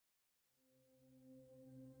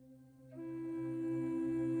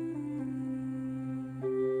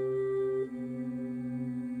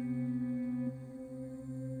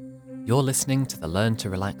You're listening to the Learn to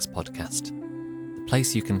Relax podcast, the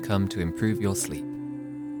place you can come to improve your sleep.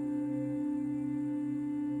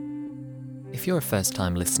 If you're a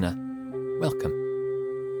first-time listener, welcome.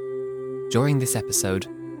 During this episode,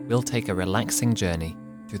 we'll take a relaxing journey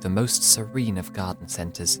through the most serene of garden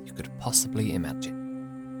centres you could possibly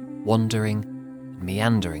imagine, wandering and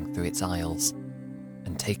meandering through its aisles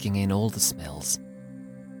and taking in all the smells.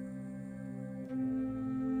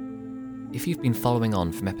 If you've been following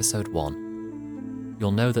on from episode 1,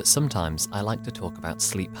 you'll know that sometimes I like to talk about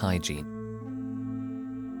sleep hygiene.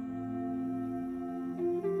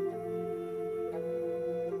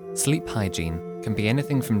 Sleep hygiene can be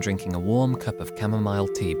anything from drinking a warm cup of chamomile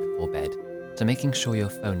tea before bed to making sure your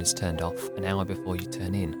phone is turned off an hour before you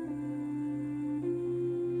turn in.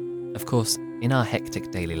 Of course, in our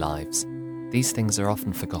hectic daily lives, these things are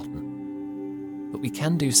often forgotten. But we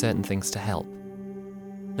can do certain things to help.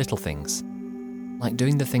 Little things, like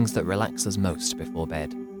doing the things that relax us most before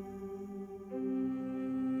bed.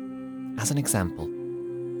 As an example,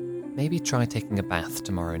 maybe try taking a bath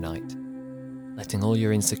tomorrow night, letting all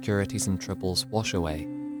your insecurities and troubles wash away,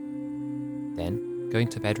 then going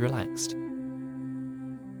to bed relaxed.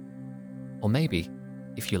 Or maybe,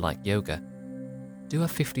 if you like yoga, do a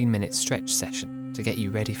 15-minute stretch session to get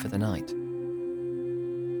you ready for the night.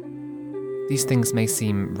 These things may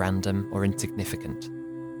seem random or insignificant,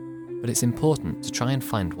 but it's important to try and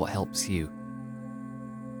find what helps you.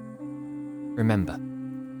 Remember,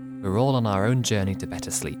 we're all on our own journey to better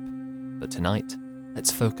sleep, but tonight,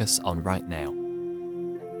 let's focus on right now.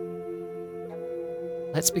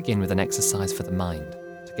 Let's begin with an exercise for the mind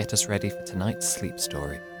to get us ready for tonight's sleep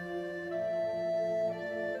story.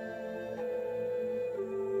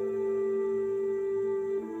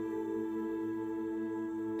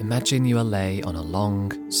 Imagine you are lay on a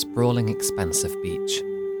long, sprawling expanse of beach.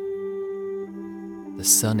 The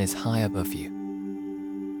sun is high above you,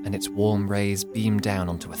 and its warm rays beam down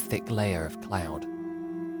onto a thick layer of cloud.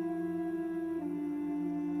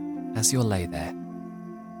 As you're lay there,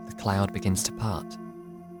 the cloud begins to part.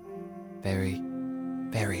 Very,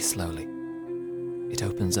 very slowly, it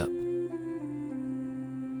opens up.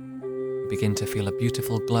 You begin to feel a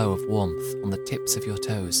beautiful glow of warmth on the tips of your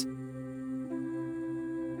toes.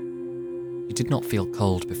 You did not feel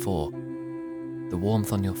cold before. The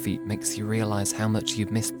warmth on your feet makes you realize how much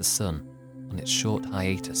you've missed the sun on its short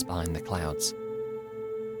hiatus behind the clouds.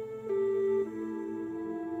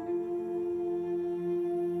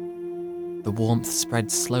 The warmth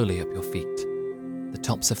spreads slowly up your feet, the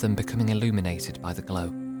tops of them becoming illuminated by the glow.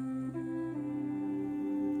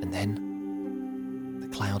 And then, the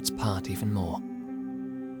clouds part even more.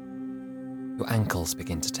 Your ankles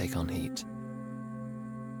begin to take on heat.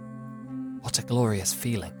 What a glorious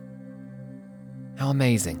feeling! How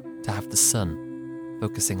amazing to have the sun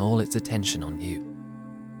focusing all its attention on you.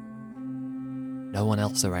 No one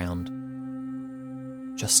else around,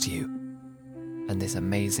 just you and this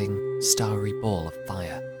amazing starry ball of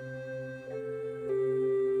fire.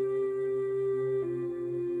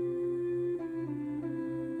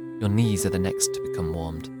 Your knees are the next to become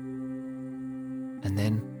warmed, and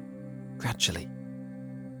then, gradually,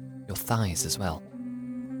 your thighs as well.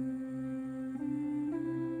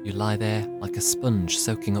 You lie there like a sponge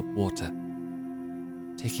soaking up water,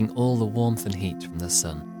 taking all the warmth and heat from the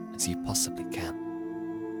sun as you possibly can.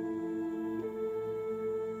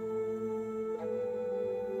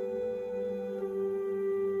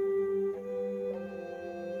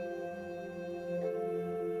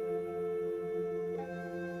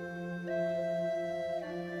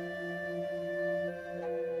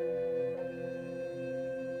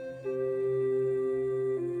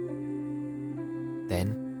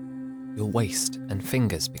 Then, your waist and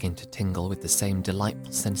fingers begin to tingle with the same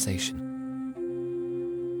delightful sensation.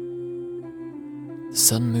 The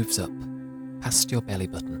sun moves up, past your belly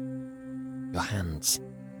button, your hands.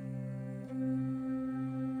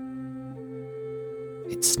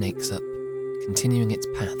 It snakes up, continuing its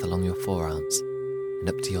path along your forearms and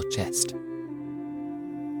up to your chest.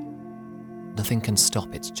 Nothing can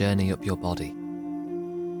stop its journey up your body.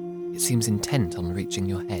 It seems intent on reaching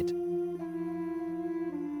your head.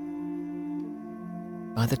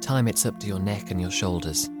 By the time it's up to your neck and your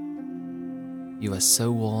shoulders, you are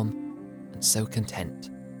so warm and so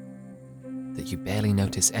content that you barely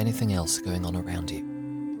notice anything else going on around you.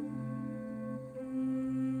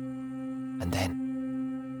 And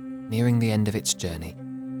then, nearing the end of its journey,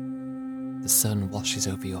 the sun washes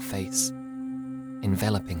over your face,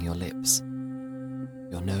 enveloping your lips,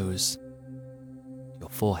 your nose, your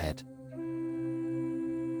forehead,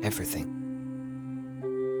 everything.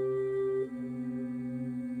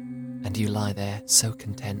 And you lie there so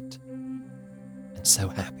content, and so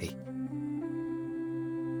happy,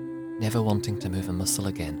 never wanting to move a muscle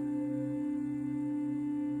again,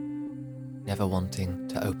 never wanting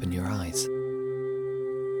to open your eyes,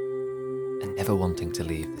 and never wanting to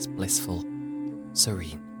leave this blissful,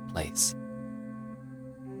 serene place.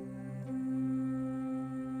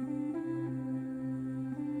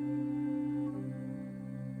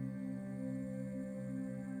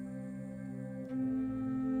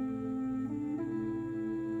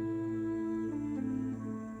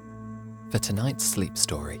 For tonight's sleep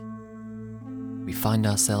story, we find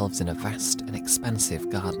ourselves in a vast and expansive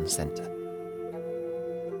garden centre.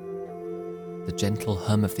 The gentle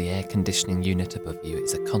hum of the air conditioning unit above you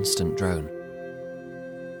is a constant drone,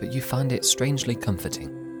 but you find it strangely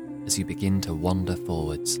comforting as you begin to wander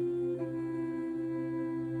forwards.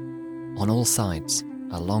 On all sides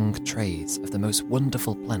are long trays of the most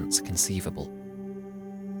wonderful plants conceivable.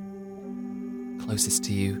 Closest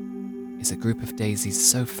to you is a group of daisies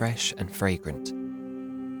so fresh and fragrant,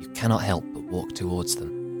 you cannot help but walk towards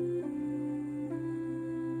them.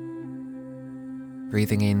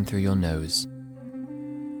 Breathing in through your nose,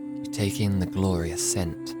 you take in the glorious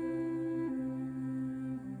scent.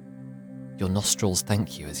 Your nostrils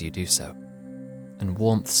thank you as you do so, and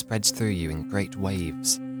warmth spreads through you in great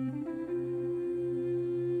waves.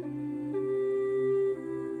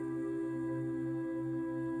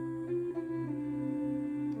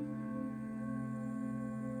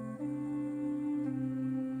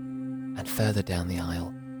 And further down the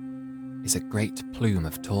aisle is a great plume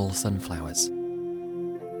of tall sunflowers,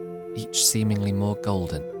 each seemingly more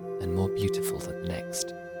golden and more beautiful than the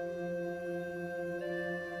next.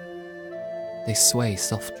 They sway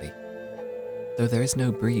softly, though there is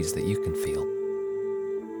no breeze that you can feel.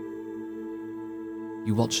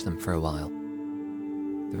 You watch them for a while,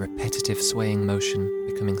 the repetitive swaying motion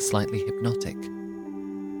becoming slightly hypnotic,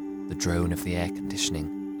 the drone of the air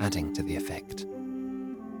conditioning adding to the effect.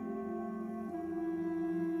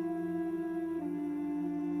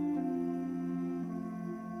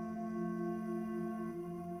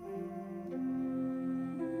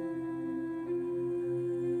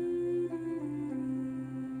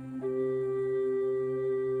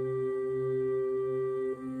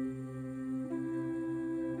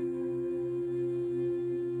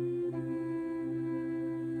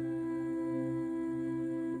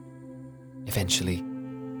 Eventually,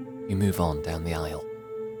 you move on down the aisle.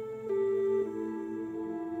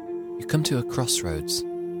 You come to a crossroads,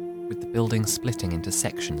 with the building splitting into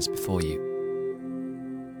sections before you.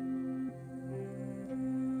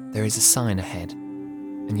 There is a sign ahead,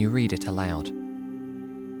 and you read it aloud.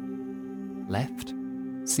 Left,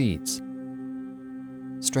 seeds.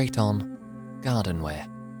 Straight on, gardenware.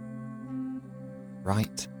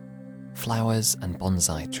 Right, flowers and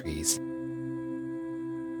bonsai trees.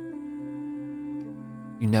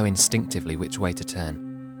 You know instinctively which way to turn,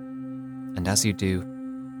 and as you do,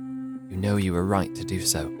 you know you were right to do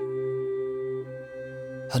so.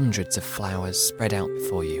 Hundreds of flowers spread out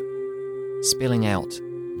before you, spilling out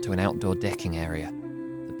into an outdoor decking area,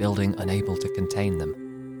 the building unable to contain them.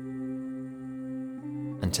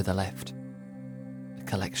 And to the left, a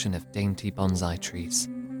collection of dainty bonsai trees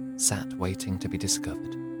sat waiting to be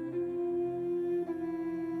discovered.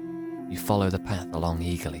 You follow the path along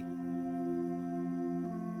eagerly.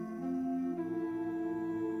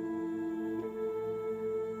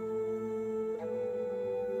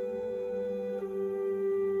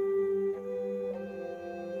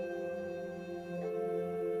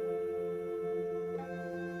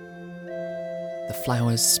 The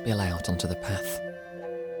flowers spill out onto the path,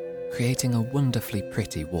 creating a wonderfully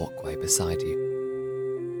pretty walkway beside you.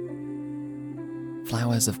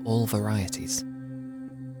 Flowers of all varieties: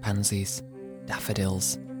 pansies,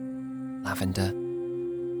 daffodils, lavender,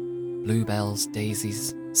 bluebells,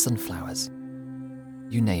 daisies, sunflowers,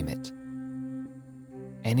 you name it.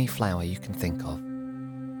 Any flower you can think of,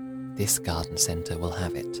 this garden centre will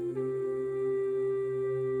have it.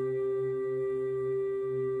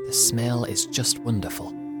 The smell is just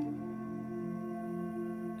wonderful.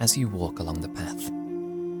 As you walk along the path,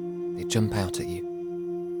 they jump out at you,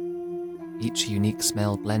 each unique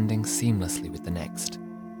smell blending seamlessly with the next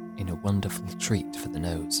in a wonderful treat for the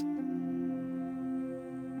nose.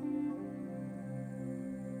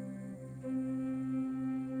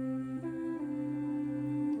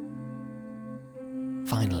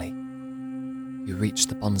 Finally, you reach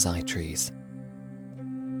the bonsai trees.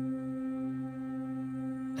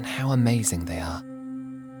 And how amazing they are.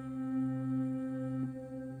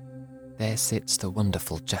 There sits the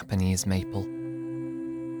wonderful Japanese maple,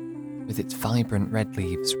 with its vibrant red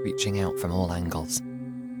leaves reaching out from all angles.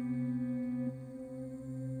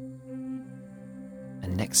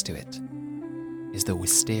 next to it is the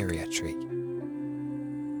wisteria tree.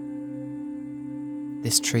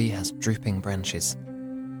 This tree has drooping branches,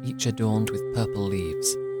 each adorned with purple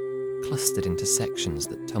leaves, clustered into sections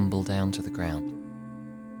that tumble down to the ground.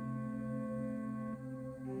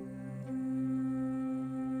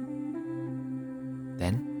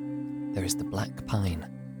 Then there is the black pine.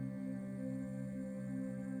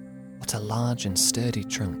 What a large and sturdy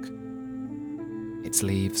trunk. Its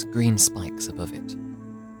leaves green spikes above it,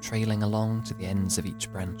 trailing along to the ends of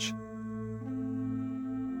each branch.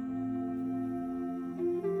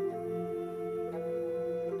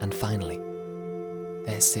 And finally,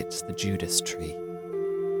 there sits the Judas tree.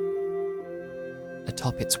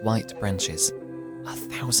 Atop its white branches are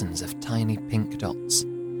thousands of tiny pink dots,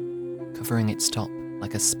 covering its top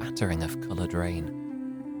like a spattering of coloured rain.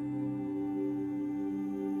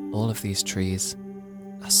 All of these trees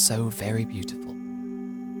are so very beautiful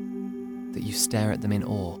that you stare at them in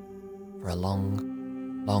awe for a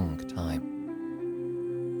long, long time.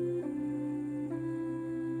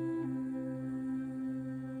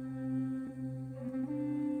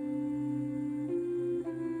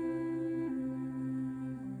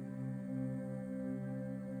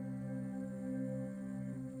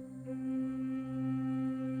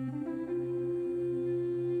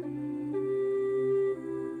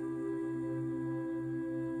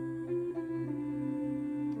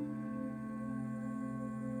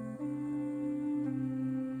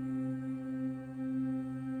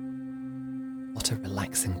 What a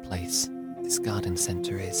relaxing place this garden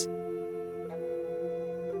centre is.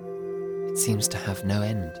 It seems to have no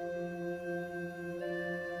end,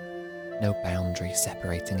 no boundary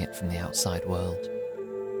separating it from the outside world.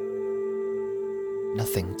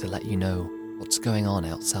 Nothing to let you know what's going on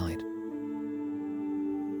outside.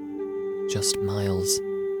 Just miles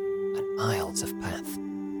and miles of path,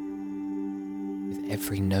 with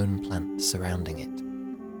every known plant surrounding it.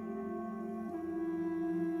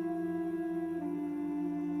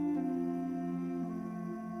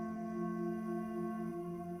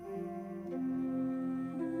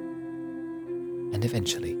 And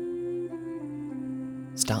eventually,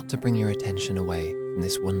 start to bring your attention away from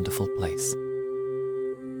this wonderful place,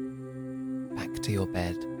 back to your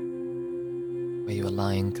bed, where you are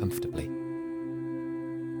lying comfortably.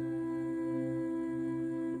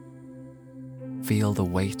 Feel the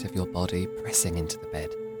weight of your body pressing into the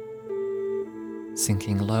bed,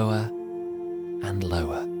 sinking lower and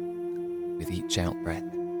lower with each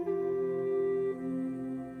out-breath.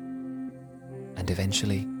 And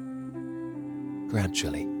eventually,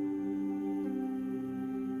 gradually,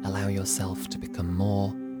 allow yourself to become more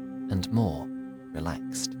and more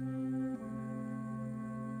relaxed.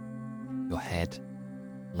 Your head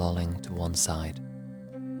lolling to one side,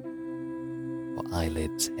 your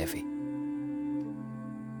eyelids heavy.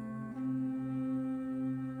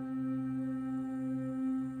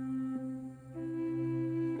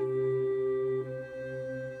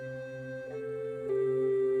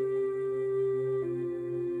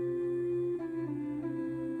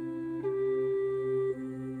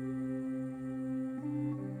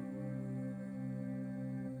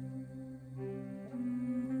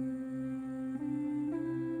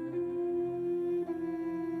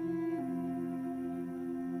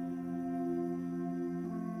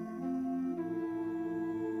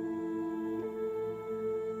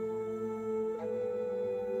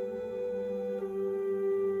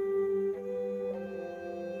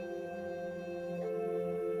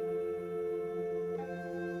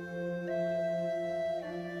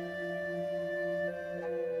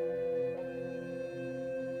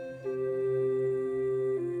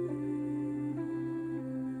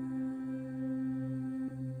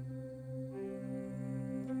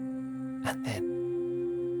 And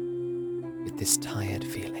then, with this tired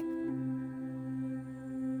feeling,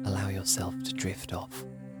 allow yourself to drift off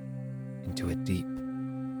into a deep,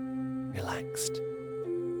 relaxed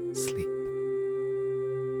sleep.